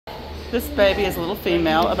This baby is a little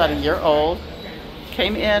female, about a year old.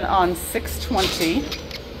 Came in on 620.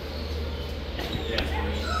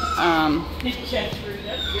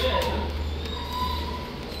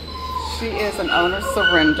 She is an owner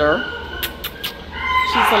surrender.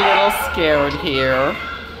 She's a little scared here.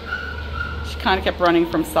 She kind of kept running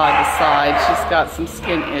from side to side. She's got some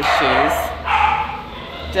skin issues.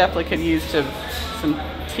 Definitely could use some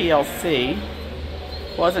TLC.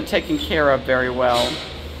 Wasn't taken care of very well.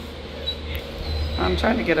 I'm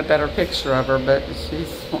trying to get a better picture of her, but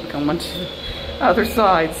she's coming to the other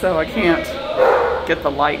side, so I can't get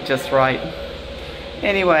the light just right.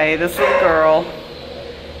 Anyway, this little girl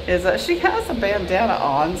is she has a bandana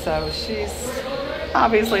on, so she's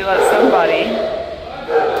obviously let somebody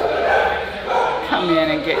come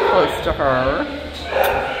in and get close to her.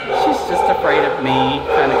 She's just afraid of me,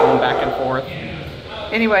 kind of going back and forth.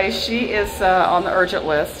 Anyway, she is on the urgent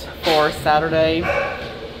list for Saturday,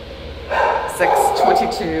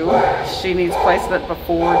 6/22. She needs placement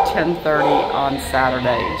before 10:30 on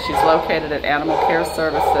Saturday. She's located at Animal Care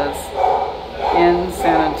Services in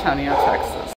San Antonio, Texas.